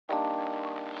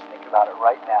about it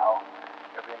right now,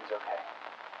 everything's okay.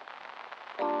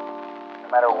 No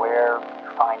matter where you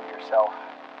find yourself,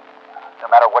 no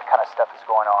matter what kind of stuff is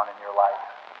going on in your life,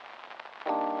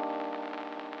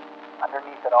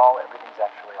 underneath it all, everything's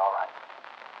actually all right.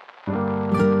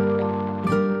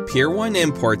 Pier 1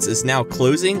 Imports is now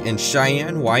closing in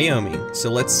Cheyenne, Wyoming,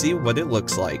 so let's see what it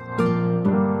looks like.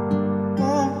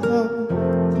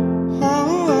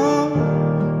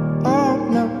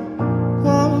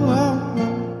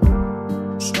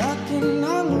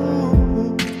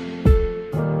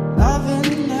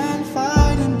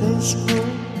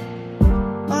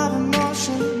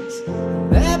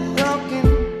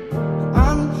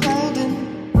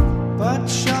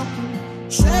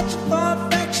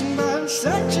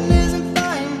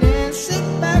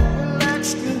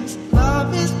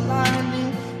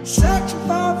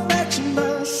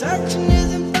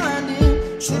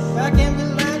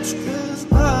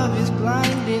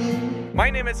 My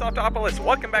name is Optopolis.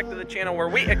 Welcome back to the channel where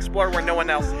we explore where no one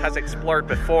else has explored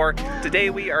before. Today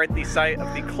we are at the site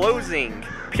of the closing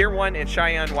Pier 1 in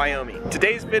Cheyenne, Wyoming.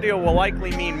 Today's video will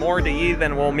likely mean more to you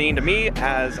than will mean to me,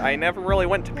 as I never really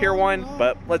went to Pier 1,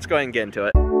 but let's go ahead and get into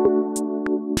it.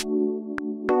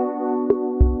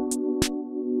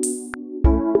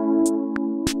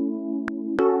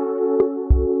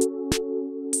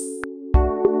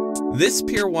 This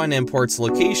Pier 1 Imports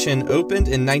location opened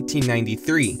in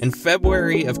 1993. In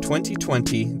February of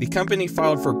 2020, the company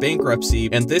filed for bankruptcy,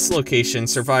 and this location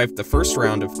survived the first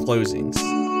round of closings.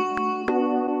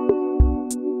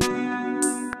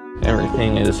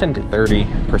 Everything is 10 to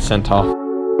 30% off.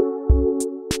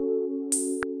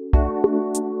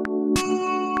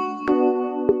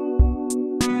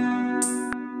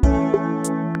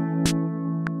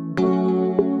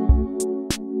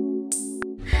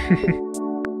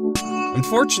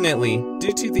 Unfortunately,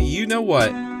 due to the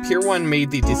you-know-what, Pier 1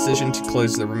 made the decision to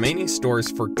close the remaining stores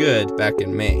for good back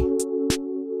in May.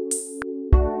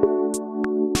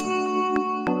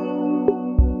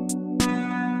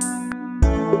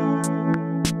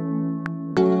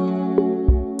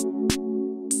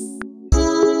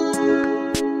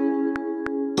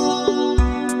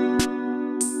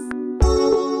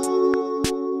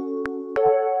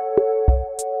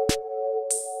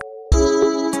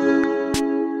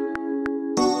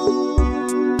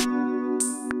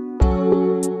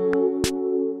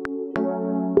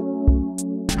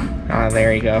 Ah,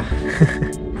 there you go.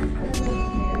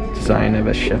 Design of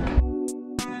a ship.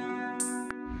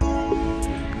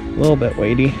 A little bit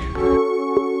weighty.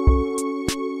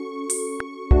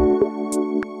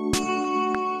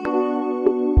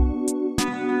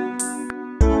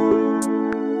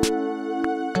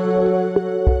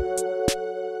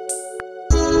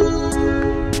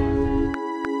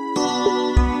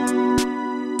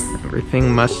 Everything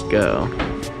must go.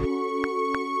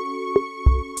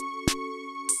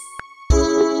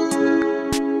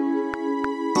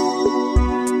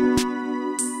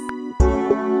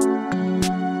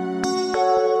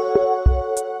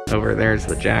 Over there's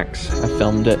the jacks. I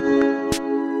filmed it.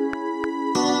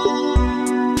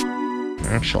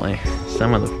 Actually,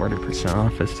 some of the 40%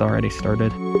 off has already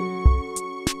started.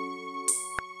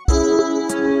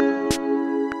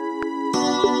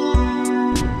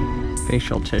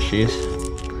 Facial tissues.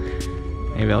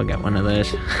 Maybe I'll get one of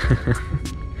those.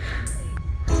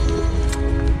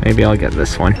 Maybe I'll get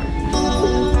this one.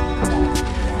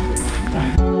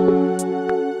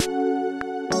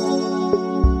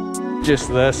 Just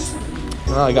this.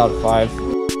 Well, I got 5.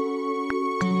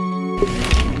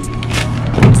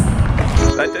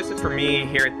 That does it for me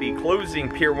here at the closing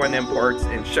Pier 1 Imports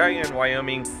in Cheyenne,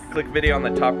 Wyoming. Click video on the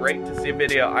top right to see a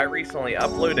video I recently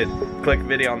uploaded. Click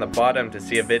video on the bottom to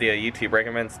see a video YouTube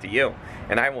recommends to you.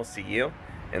 And I will see you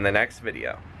in the next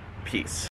video. Peace.